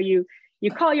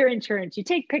 You call your insurance, you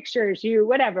take pictures, you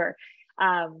whatever.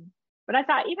 But I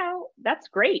thought, that's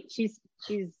great. She's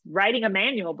writing a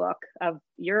manual book of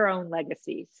your own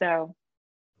legacy. So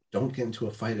don't get into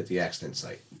a fight at the accident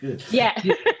site. Good. Yeah.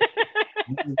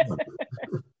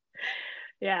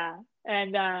 Yeah.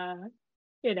 And I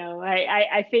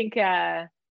think the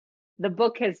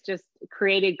book has just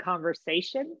created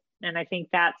conversation, and I think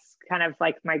that's kind of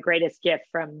like my greatest gift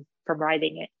from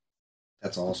writing it.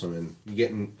 That's awesome, and you're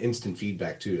getting instant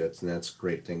feedback too. That's a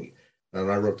great thing. And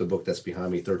I wrote the book that's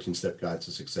behind me, 13-Step Guide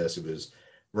to Success. It was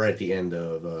right at the end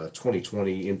of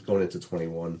 2020, going into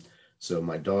 21. So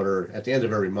my daughter, at the end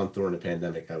of every month during the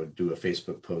pandemic, I would do a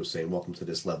Facebook post saying, "Welcome to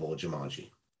this level of Jumanji."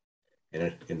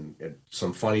 And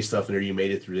some funny stuff in there. You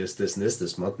made it through this and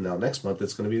this month. Now next month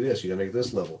it's going to be this. You got to make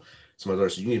this level. So my daughter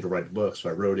said, "You need to write a book." So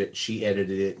I wrote it. She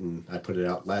edited it, and I put it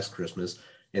out last Christmas.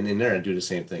 And in there I do the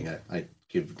same thing. I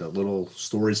give the little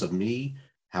stories of me,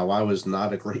 how I was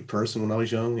not a great person when I was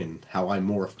young, and how I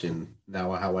morphed, and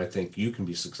now how I think you can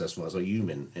be successful as a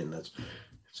human. And that's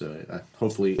so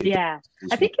hopefully. Yeah,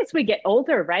 I think as we get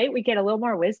older, right, we get a little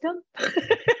more wisdom.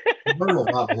 Learn a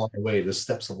lot along the way, the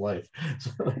steps of life.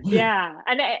 Yeah,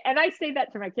 and I say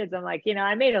that to my kids. I'm like,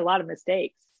 I made a lot of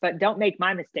mistakes, but don't make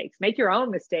my mistakes. Make your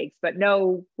own mistakes, but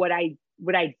know what I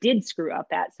did screw up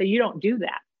at, so you don't do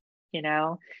that.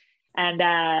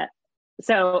 And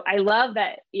so I love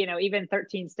that. Even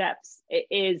 13 steps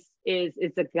is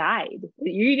a guide.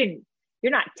 You're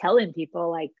not telling people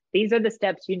like these are the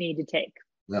steps you need to take.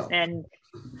 No. And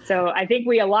so I think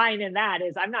we align in that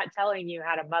is I'm not telling you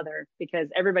how to mother, because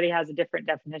everybody has a different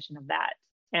definition of that.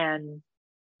 And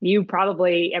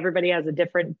everybody has a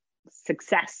different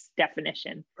success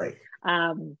definition. Right.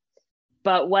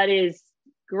 But what is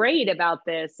great about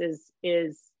this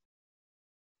is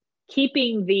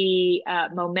keeping the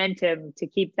momentum to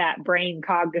keep that brain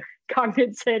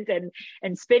cognizant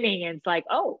and spinning. And it's like,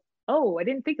 oh, I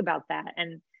didn't think about that.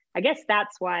 And I guess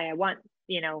that's why I want,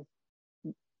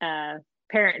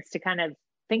 parents to kind of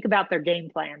think about their game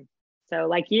plan. So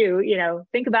like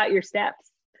think about your steps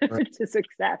right. to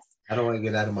success. How do I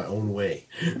get out of my own way?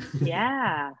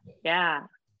 Yeah.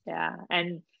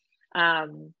 And,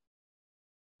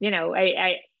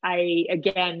 I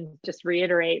again, just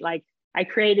reiterate, like I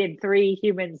created 3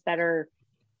 humans that are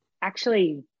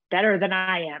actually better than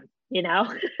I am,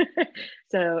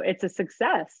 so it's a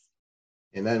success.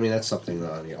 And I mean, that's something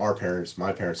our parents,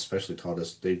 my parents especially, taught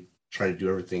us. They try to do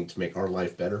everything to make our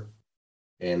life better.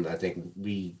 And I think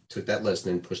we took that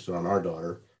lesson and pushed it on our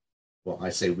daughter. Well, I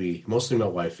say we, mostly my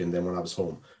wife. And then when I was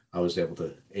home, I was able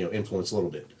to, influence a little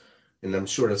bit. And I'm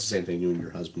sure that's the same thing you and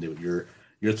your husband did with your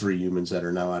 3 humans that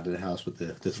are now out of the house with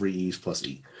the 3 E's plus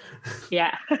E.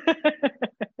 Yeah.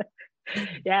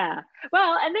 Yeah.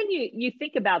 Well, and then you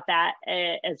think about that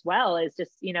as well as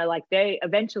just, like they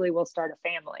eventually will start a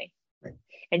family. Right.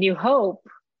 And you hope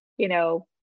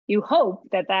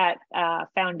that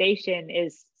foundation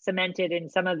is cemented in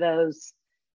some of those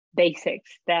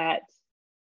basics that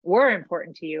were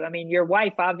important to you. I mean, your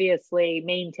wife obviously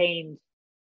maintained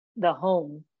the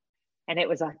home, and it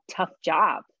was a tough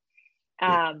job.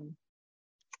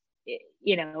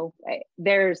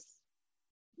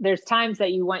 There's times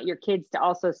that you want your kids to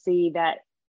also see that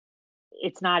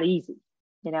it's not easy.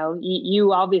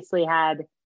 You obviously had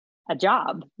a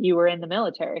job. You were in the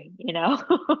military,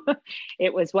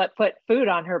 it was what put food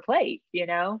on her plate,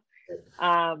 and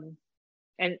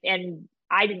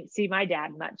I didn't see my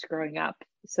dad much growing up.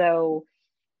 So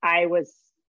I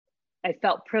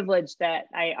felt privileged that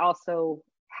I also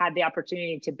had the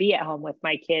opportunity to be at home with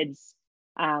my kids,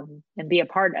 and be a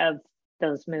part of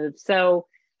those moves. So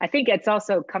I think it's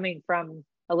also coming from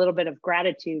a little bit of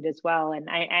gratitude as well. And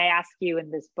I ask you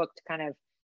in this book to kind of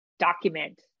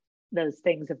document those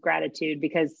things of gratitude,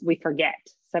 because we forget.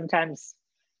 Sometimes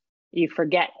you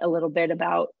forget a little bit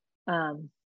about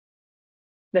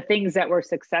the things that were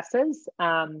successes.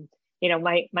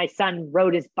 My son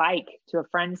rode his bike to a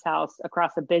friend's house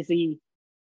across a busy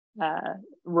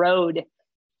road.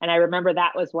 And I remember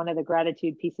that was one of the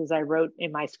gratitude pieces I wrote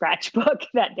in my scratch book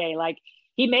that day. Like,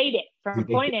 he made it from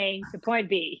point A to point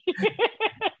B.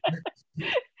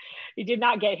 He did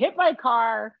not get hit by a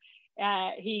car.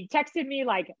 He texted me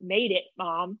like, made it,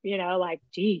 Mom, like,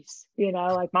 geez,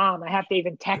 like, Mom, I have to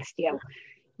even text you,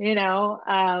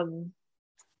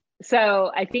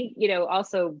 so I think,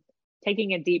 also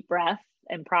taking a deep breath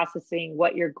and processing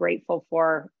what you're grateful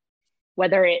for,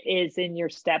 whether it is in your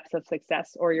steps of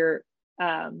success or your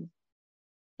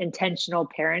intentional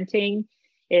parenting,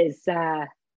 is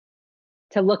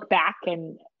to look back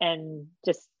and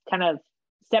just kind of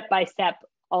step by step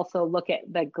also look at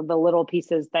the little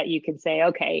pieces that you can say,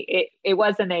 okay, it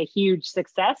wasn't a huge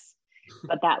success,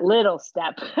 but that little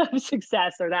step of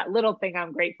success, or that little thing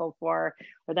I'm grateful for,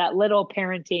 or that little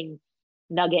parenting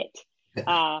nugget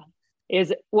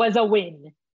was a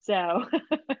win. So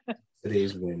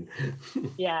today's win.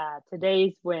 Yeah,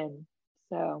 today's win.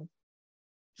 So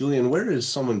Julianne, where does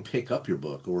someone pick up your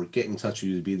book or get in touch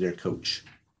with you to be their coach?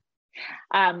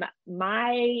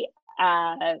 My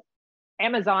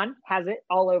Amazon has it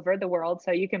all over the world.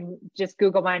 So you can just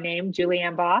Google my name,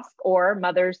 Julianne Bosch, or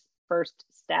Mother's First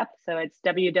Step. So it's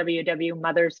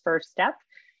www.Mother's First Step,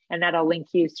 and that'll link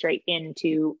you straight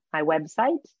into my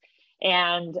website.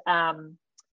 And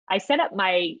I set up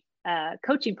my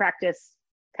coaching practice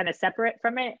kind of separate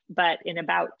from it, but in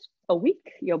about a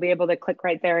week, you'll be able to click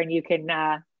right there and you can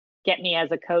get me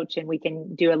as a coach, and we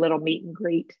can do a little meet and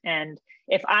greet. And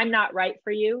if I'm not right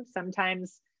for you,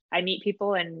 sometimes I meet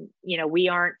people and, we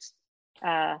aren't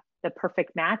the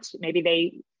perfect match. Maybe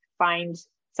they find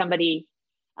somebody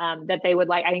that they would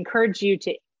like. I encourage you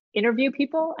to interview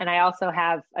people. And I also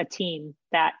have a team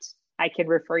that I can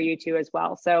refer you to as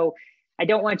well. So I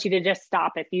don't want you to just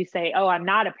stop if you say, oh, I'm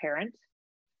not a parent,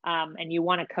 and you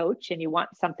want a coach and you want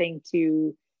something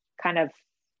to kind of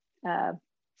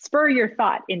spur your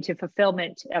thought into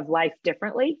fulfillment of life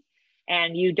differently,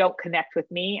 and you don't connect with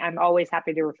me, I'm always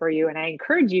happy to refer you. And I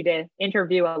encourage you to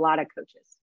interview a lot of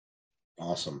coaches.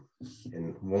 Awesome.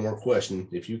 And one more question.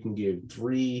 If you can give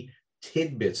 3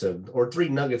 tidbits or 3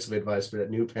 nuggets of advice for that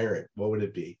new parent, what would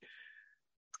it be?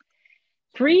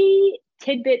 3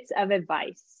 tidbits of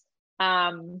advice.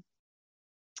 I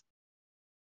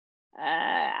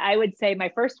would say my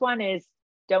first one is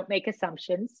don't make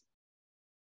assumptions.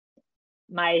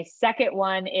 My second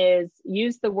one is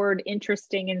use the word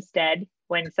interesting instead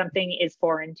when something is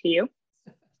foreign to you.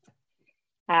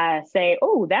 Say,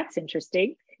 oh, that's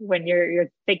interesting, when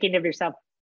you're thinking of yourself,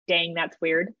 dang, that's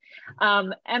weird.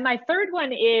 And my third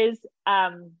one is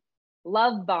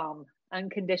love bomb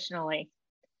unconditionally.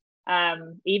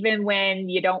 Even when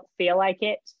you don't feel like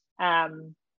it. I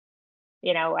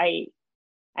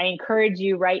encourage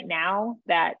you right now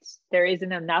that there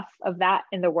isn't enough of that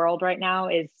in the world right now,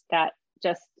 is that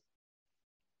just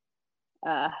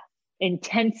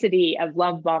intensity of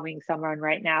love bombing someone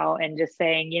right now and just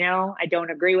saying, I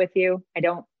don't agree with you. I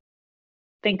don't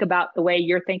think about the way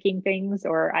you're thinking things,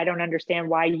 or I don't understand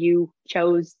why you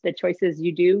chose the choices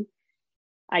you do.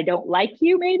 I don't like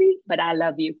you maybe, but I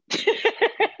love you.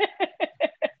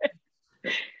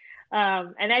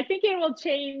 And I think it will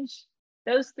change.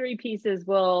 Those 3 pieces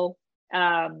will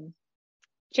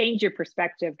change your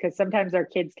perspective, because sometimes our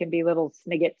kids can be little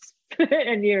sniggets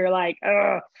and you're like,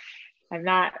 oh, I'm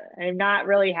not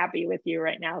really happy with you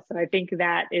right now. So I think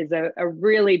that is a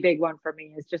really big one for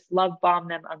me, is just love bomb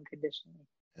them unconditionally.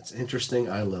 That's interesting.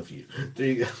 I love you. There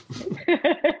you go.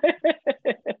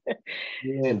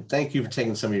 And thank you for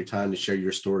taking some of your time to share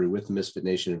your story with Misfit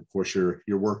Nation. And of course, your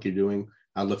work you're doing.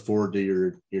 I look forward to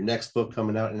your next book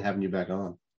coming out and having you back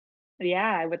on. Yeah,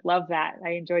 I would love that.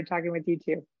 I enjoyed talking with you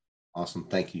too. Awesome.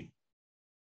 Thank you.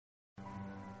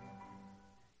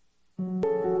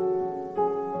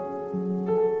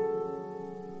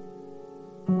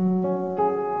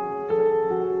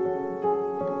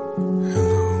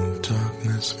 Hello,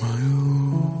 darkness, my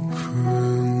old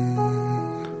friend.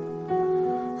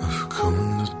 I've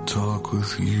come to talk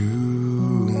with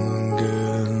you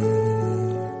again,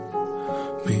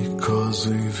 because a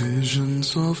vision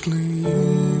softly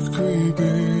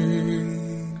creeping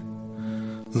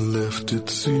left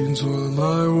its seeds while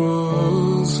I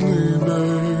was sleeping,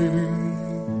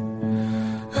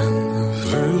 and the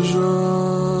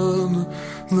vision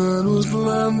that was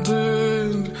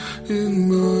planted in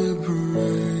my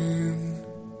brain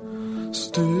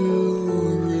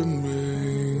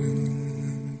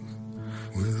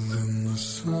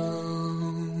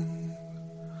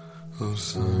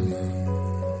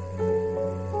silence.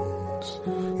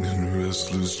 In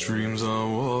restless dreams I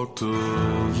walked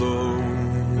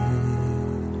alone,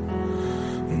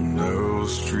 narrow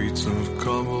streets of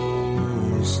cobblestone.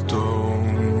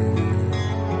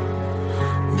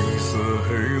 Neath the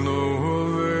halo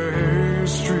of a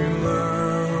street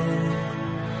lamp,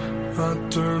 I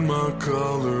turned my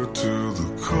collar to the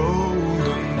cold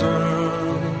and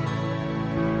damp.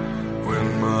 When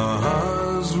my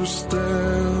eyes were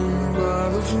stabbed by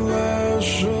the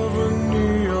flash of a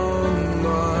neon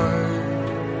light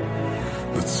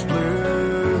that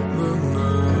split the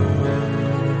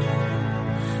night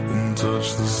and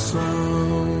touched the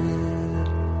sound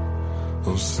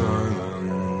of silence.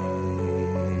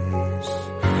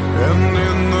 And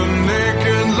in the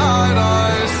naked light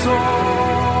I saw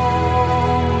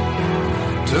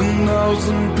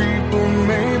 10,000 people,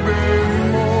 maybe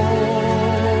more.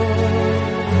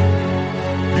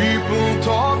 People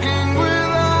talking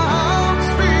without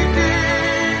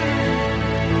speaking.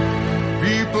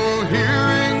 People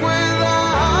hearing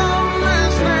without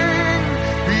listening.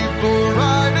 People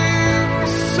writing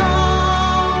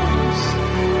songs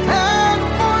and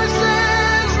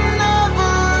voices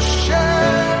never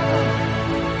shared.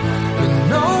 And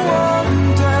no one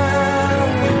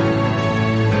dared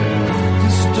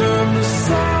disturb the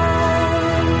sound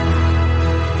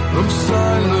of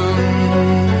silence.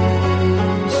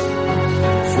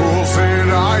 Fool said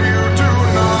I, you do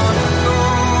not know.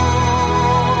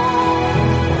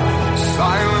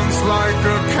 Silence like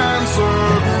a cancer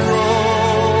grows.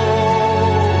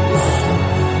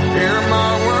 Hear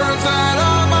my words that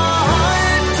I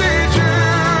might teach you.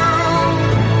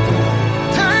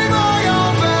 Take my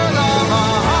arms that I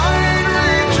might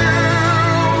reach you.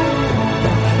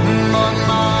 But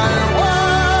my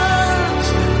words,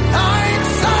 like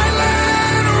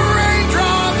silent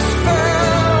raindrops,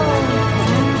 fell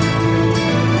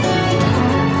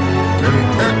and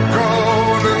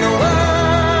echoed in the wells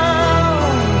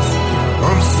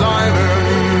of silence.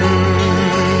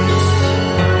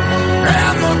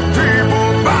 And the people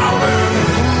bowed and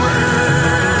prayed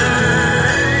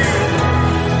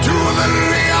to the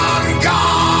neon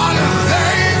god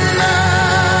they made.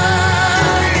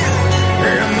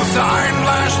 And the sign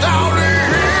flashed out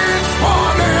its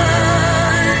warning,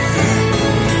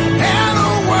 and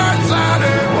the words that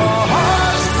it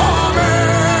was forming.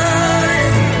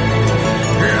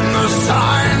 And the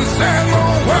sign said the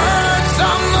words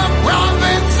of the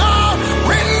prophets are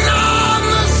written on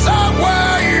the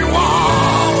subway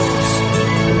walls,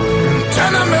 in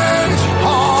tenement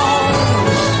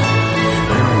halls,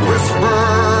 and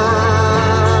whispered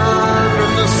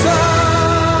in the sound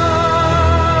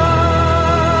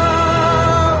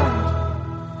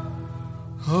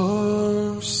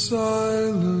of silence.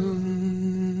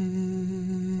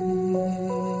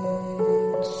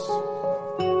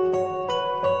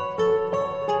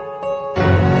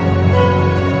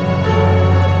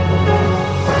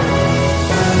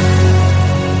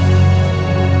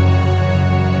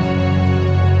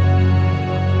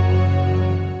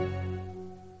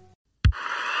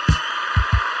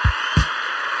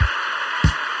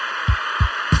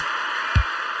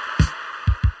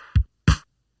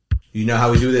 You know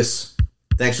how we do this.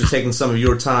 Thanks for taking some of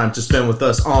your time to spend with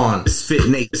us on Fit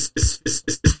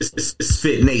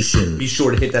Nation. Be sure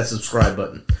to hit that subscribe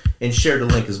button and share the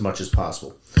link as much as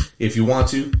possible. If you want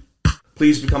to,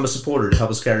 please become a supporter to help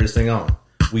us carry this thing on.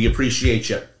 We appreciate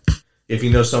you. If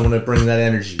you know someone that brings that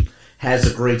energy, has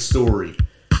a great story,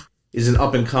 is an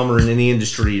up-and-comer in the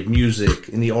industry of music,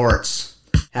 in the arts,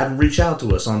 have them reach out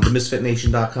to us on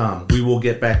themisfitnation.com. We will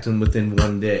get back to them within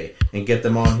one day and get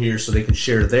them on here so they can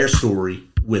share their story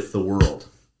with the world.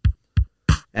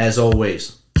 As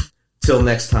always, till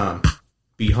next time,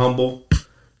 be humble,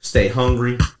 stay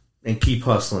hungry, and keep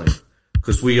hustling.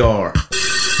 Because we are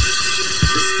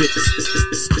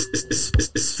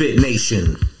Fit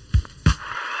Nation.